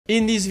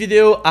In this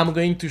video, I'm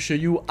going to show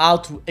you how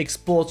to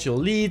export your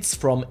leads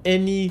from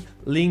any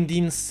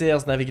LinkedIn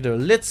Sales Navigator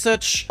lead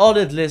search or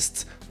lead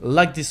list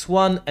like this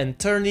one and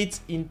turn it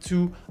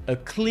into a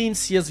clean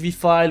CSV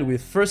file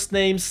with first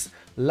names,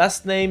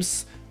 last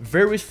names,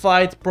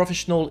 verified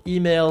professional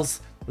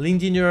emails,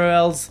 LinkedIn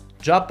URLs,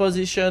 job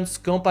positions,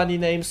 company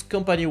names,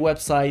 company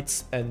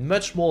websites, and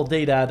much more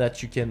data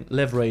that you can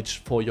leverage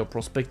for your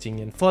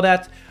prospecting. And for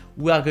that,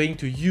 we are going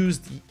to use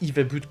the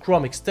Evaboot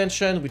Chrome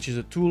extension, which is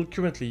a tool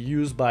currently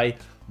used by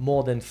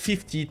more than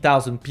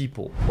 50,000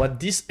 people.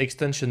 What this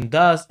extension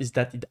does is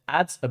that it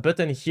adds a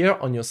button here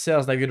on your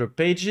Sales Navigator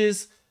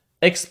pages,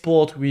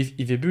 export with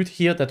Evaboot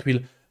here, that will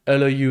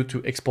allow you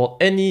to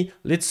export any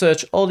lead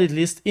search or lead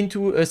list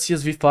into a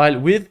CSV file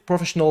with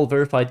professional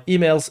verified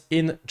emails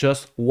in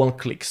just one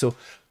click. So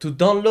to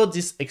download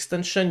this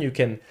extension, you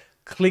can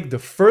click the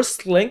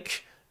first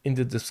link in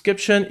the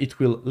description. It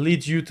will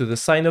lead you to the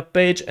sign up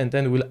page and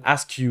then will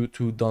ask you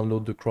to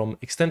download the Chrome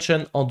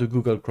extension on the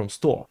Google Chrome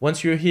store.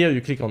 Once you're here, you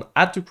click on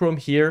add to Chrome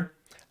here,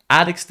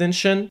 add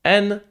extension,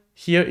 and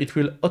here it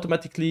will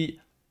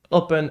automatically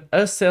open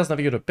a Sales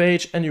Navigator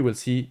page and you will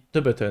see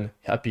the button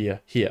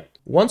appear here.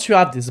 Once you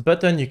have this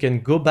button, you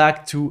can go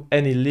back to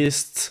any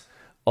list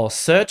or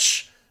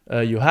search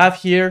you have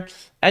here,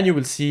 and you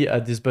will see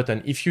this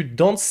button. If you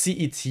don't see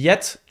it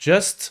yet,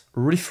 just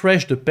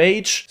refresh the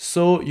page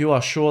so you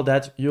are sure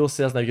that your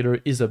Sales Navigator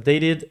is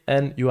updated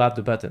and you have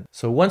the button.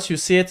 So once you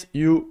see it,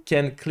 you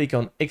can click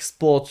on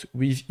export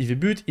with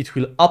Evaboot. It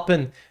will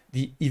open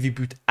the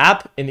Evaboot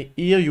app, and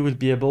here you will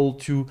be able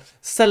to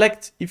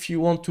select if you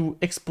want to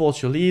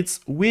export your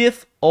leads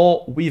with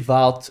or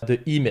without the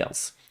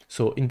emails.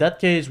 So in that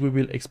case, we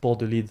will export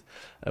the lead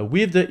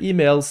with the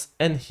emails,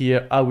 and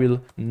here I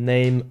will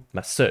name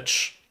my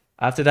search.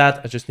 After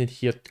that, I just need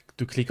here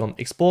to click on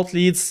export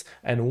leads.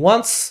 And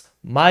once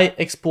my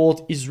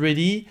export is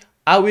ready,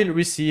 I will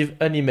receive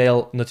an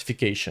email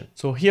notification.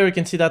 So here you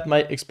can see that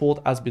my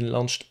export has been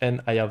launched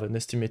and I have an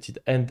estimated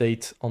end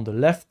date on the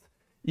left.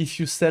 If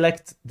you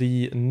select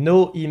the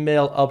no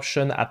email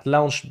option at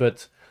launch,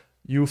 but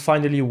you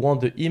finally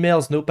want the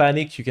emails, no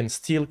panic, you can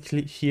still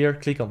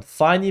click on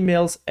find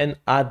emails and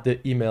add the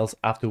emails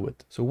afterward.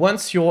 So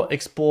once your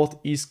export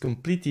is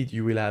completed,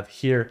 you will have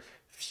here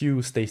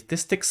few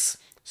statistics.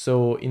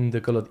 So in the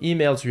colored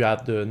emails, you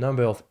have the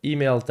number of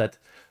emails that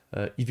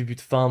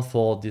Evaboot found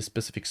for this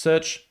specific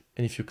search.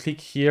 And if you click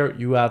here,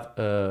 you have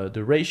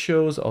the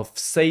ratios of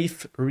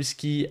safe,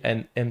 risky,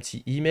 and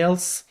empty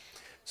emails.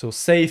 So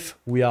safe,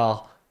 we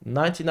are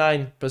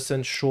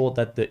 99% sure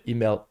that the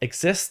email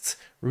exists.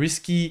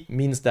 Risky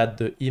means that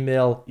the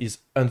email is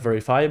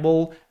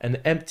unverifiable,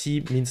 and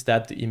empty means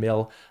that the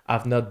email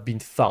have not been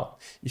found.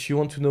 If you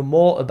want to know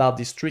more about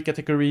these three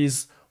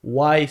categories,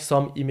 why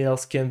some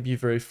emails can be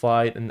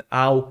verified and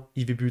how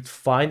Evaboot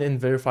find and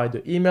verify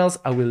the emails,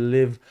 I will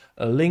leave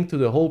a link to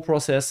the whole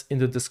process in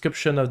the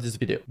description of this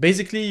video.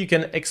 Basically, you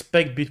can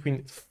expect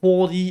between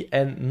 40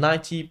 and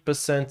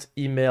 90%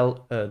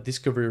 email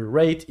discovery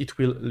rate. It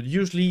will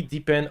usually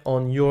depend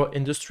on your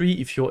industry.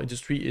 If your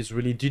industry is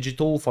really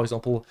digital, for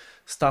example,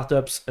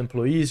 startups,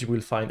 employees, you will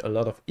find a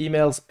lot of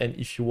emails. And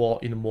if you are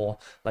in a more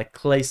like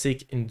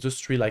classic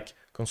industry like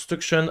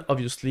construction,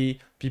 obviously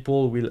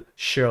people will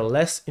share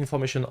less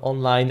information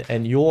online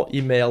and your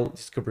email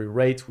discovery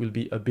rate will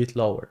be a bit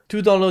lower.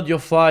 To download your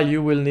file,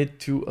 you will need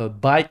to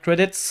buy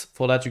credits.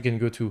 For that, you can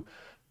go to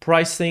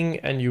pricing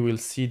and you will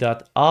see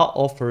that our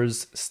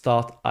offers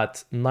start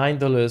at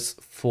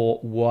 $9 for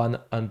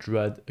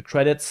 100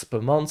 credits per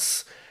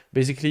month.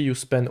 Basically, you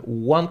spend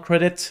 1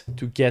 credit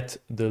to get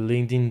the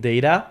LinkedIn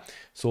data,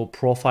 so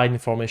profile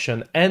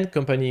information and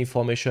company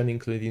information,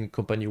 including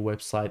company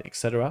website,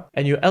 etc.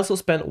 And you also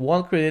spend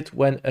 1 credit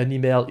when an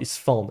email is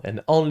found, and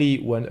only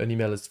when an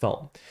email is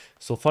found.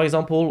 So for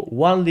example,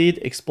 1 lead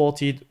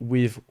exported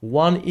with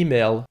 1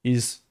 email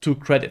is 2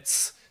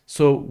 credits.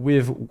 So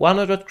with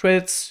 100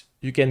 credits,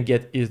 you can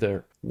get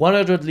either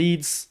 100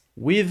 leads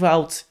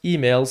without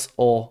emails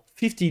or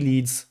 50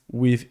 leads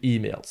with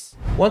emails.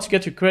 Once you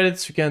get your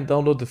credits, you can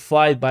download the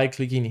file by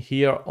clicking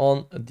here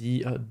on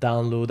the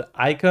download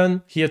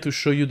icon. Here to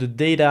show you the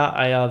data,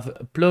 I have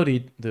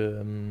uploaded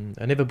an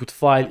Evaboot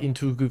file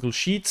into Google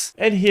Sheets.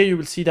 And here you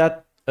will see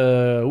that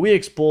we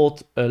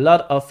export a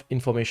lot of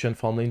information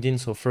from LinkedIn.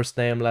 So first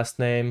name, last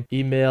name,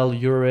 email,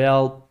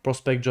 URL,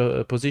 prospect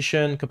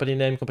position, company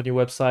name, company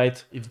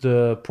website, if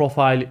the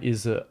profile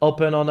is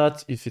open or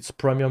not, if it's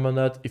premium or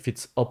not, if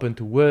it's open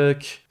to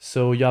work.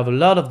 So you have a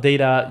lot of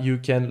data you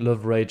can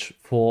leverage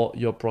for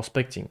your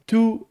prospecting.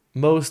 Two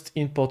most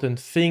important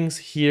things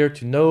here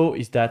to know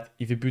is that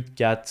Evaboot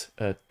got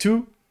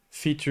 2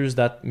 features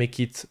that make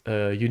it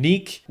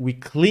unique. We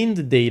clean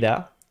the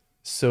data.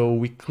 So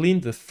we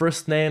clean the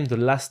first name, the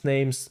last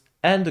names,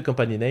 and the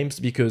company names,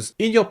 because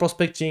in your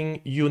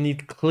prospecting, you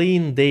need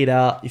clean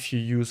data. If you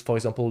use, for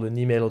example, an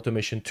email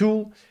automation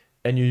tool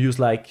and you use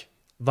like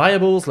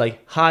variables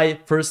like hi,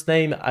 first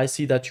name, I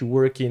see that you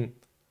work in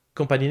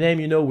company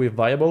name, you know, with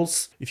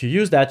variables. If you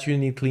use that, you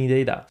need clean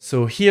data.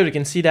 So here you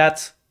can see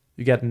that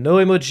you got no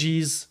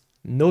emojis,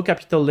 no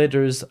capital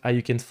letters as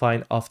you can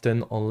find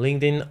often on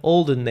LinkedIn.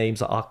 All the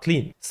names are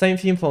clean. Same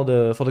thing for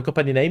the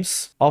company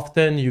names.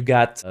 Often you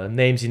got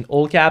names in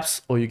all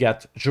caps, or you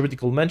got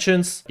juridical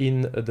mentions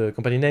in the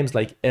company names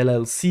like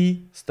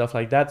LLC, stuff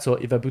like that. So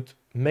Evaboot,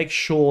 make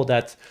sure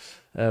that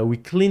we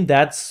clean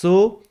that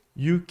so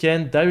you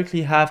can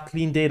directly have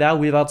clean data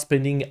without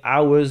spending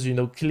hours,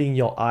 killing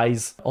your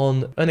eyes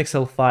on an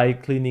Excel file,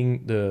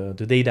 cleaning the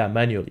data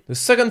manually. The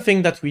second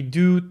thing that we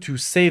do to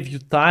save you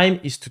time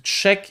is to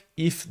check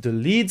if the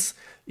leads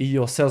in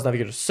your Sales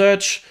Navigator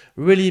search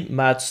really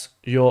match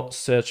your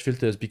search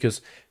filters,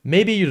 because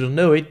maybe you don't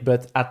know it,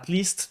 but at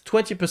least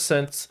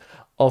 20%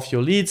 of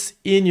your leads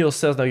in your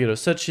Sales Navigator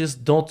searches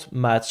don't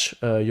match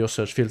your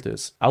search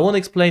filters. I won't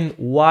explain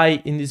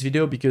why in this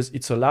video because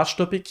it's a large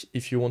topic.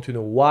 If you want to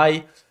know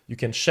why, you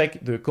can check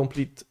the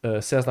complete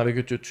Sales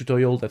Navigator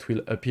tutorial that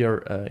will appear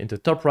in the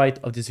top right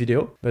of this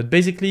video. But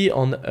basically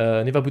on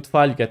an Evaboot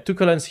file, you get two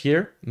columns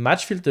here,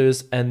 match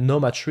filters and no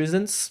match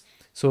reasons.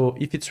 So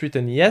if it's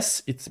written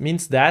yes, it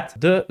means that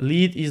the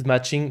lead is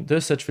matching the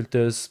search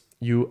filters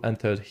you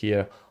entered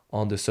here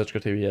on the search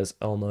criteria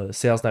on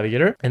Sales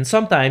Navigator. And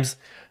sometimes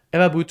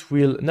Evaboot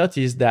will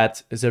notice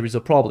that there is a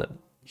problem.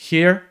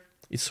 Here,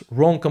 it's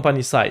wrong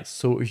company size.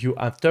 So if you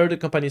enter the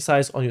company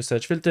size on your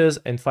search filters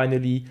and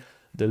finally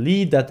the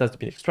lead that has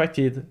been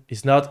extracted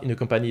is not in a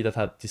company that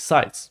had this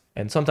size.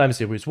 And sometimes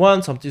there is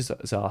one, sometimes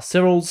there are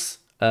several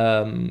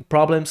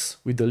problems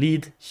with the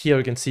lead. Here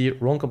you can see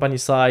wrong company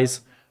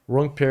size,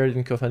 wrong period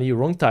in company,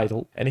 wrong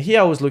title. And here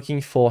I was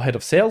looking for head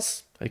of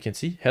sales. You can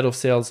see head of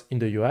sales in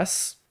the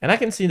US. And I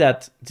can see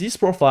that this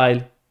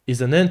profile is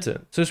an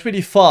intern. So it's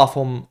really far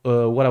from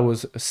what I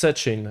was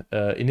searching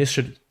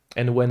initially.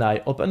 And when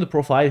I open the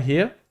profile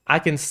here, I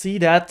can see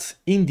that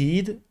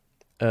indeed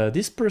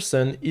this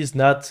person is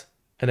not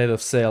an head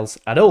of sales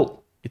at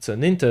all. It's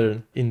an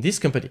intern in this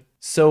company.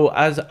 So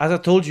as I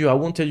told you, I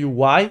won't tell you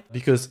why,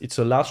 because it's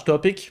a large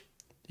topic.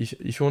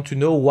 If you want to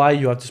know why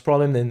you have this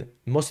problem, and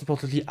most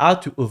importantly, how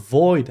to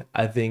avoid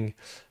having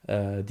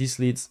these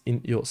leads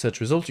in your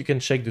search results, you can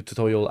check the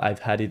tutorial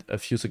I've had it a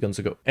few seconds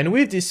ago. And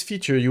with this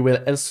feature, you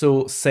will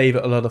also save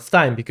a lot of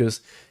time,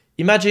 because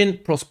imagine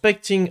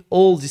prospecting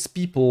all these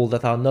people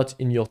that are not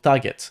in your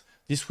target.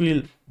 This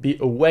will be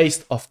a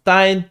waste of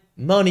time,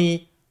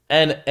 money,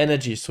 and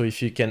energy. So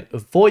if you can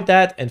avoid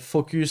that and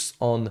focus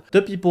on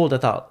the people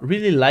that are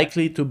really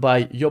likely to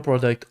buy your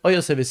product or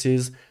your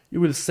services,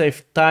 you will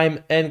save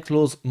time and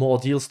close more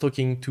deals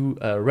talking to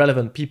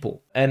relevant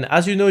people. And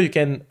as you know, you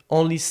can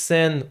only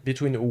send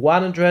between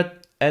 100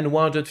 and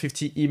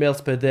 150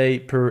 emails per day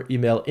per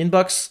email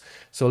inbox.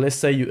 So let's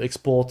say you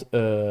export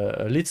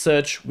a lead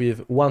search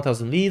with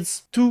 1000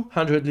 leads,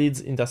 200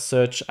 leads in that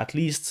search at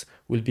least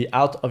will be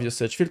out of your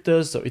search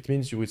filters. So it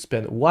means you will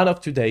spend 1 or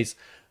 2 days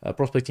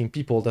prospecting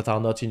people that are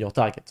not in your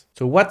target.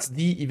 So what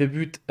the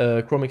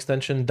Evaboot Chrome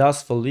extension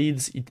does for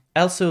leads, it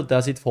also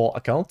does it for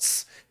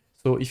accounts.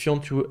 So if you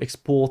want to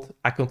export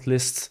account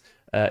lists,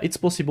 it's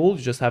possible.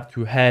 You just have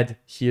to head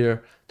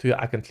here to your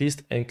account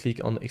list and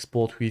click on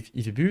export with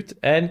Evaboot.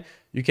 And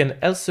you can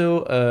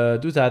also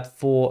do that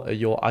for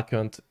your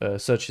account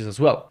searches as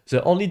well.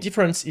 The only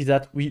difference is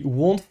that we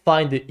won't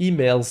find the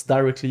emails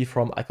directly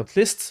from account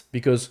lists,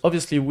 because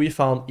obviously we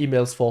found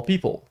emails for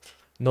people,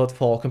 not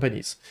for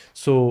companies.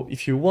 So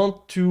if you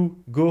want to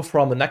go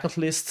from an account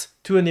list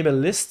to an email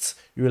list,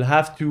 you will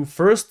have to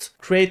first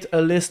create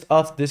a list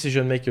of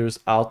decision makers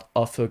out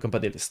of a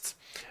company list.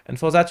 And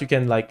for that, you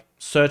can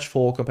search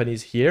for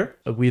companies here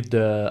with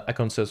the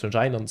account search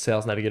engine on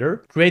Sales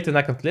Navigator. Create an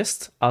account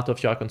list out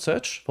of your account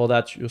search. For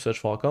that, you search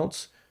for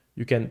accounts.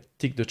 You can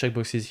tick the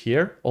checkboxes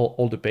here or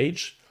all the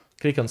page.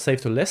 Click on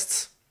Save to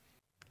Lists.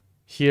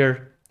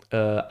 Here,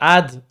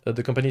 add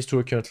the companies to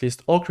a current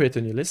list or create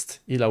a new list.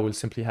 Here I will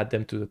simply add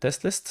them to the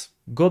test list.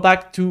 Go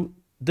back to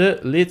the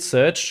lead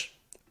search,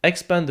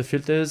 expand the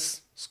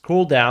filters,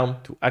 scroll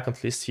down to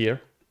account list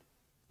here.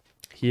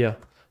 Here,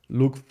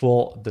 look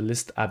for the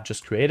list I've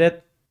just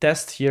created,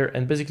 test here,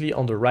 and basically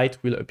on the right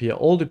will appear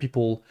all the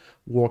people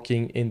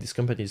working in these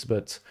companies.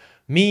 But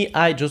me,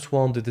 I just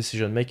want the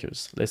decision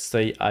makers. Let's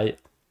say I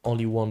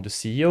only want the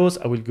CEOs.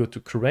 I will go to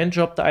current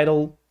job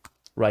title,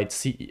 write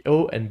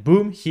CEO, and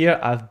boom, here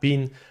I've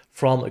been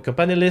from a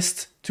company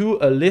list to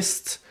a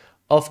list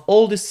of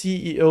all the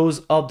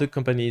CEOs of the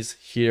companies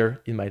here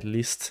in my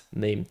list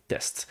named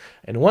test.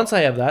 And once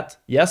I have that,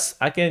 yes,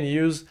 I can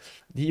use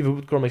the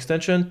Evaboot Chrome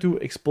extension to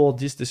export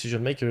these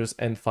decision makers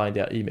and find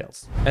their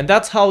emails. And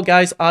that's how,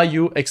 guys,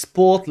 you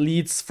export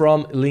leads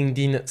from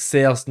LinkedIn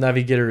Sales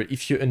Navigator.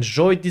 If you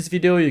enjoyed this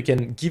video, you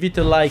can give it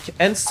a like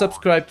and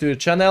subscribe to the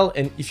channel.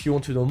 And if you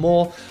want to know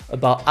more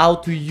about how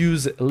to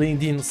use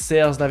LinkedIn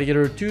Sales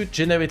Navigator to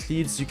generate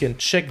leads, you can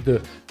check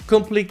the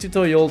complete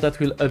tutorial that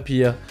will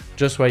appear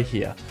just right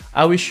here.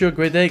 I wish you a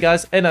great day,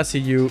 guys, and I'll see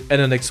you in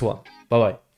the next one. Bye-bye.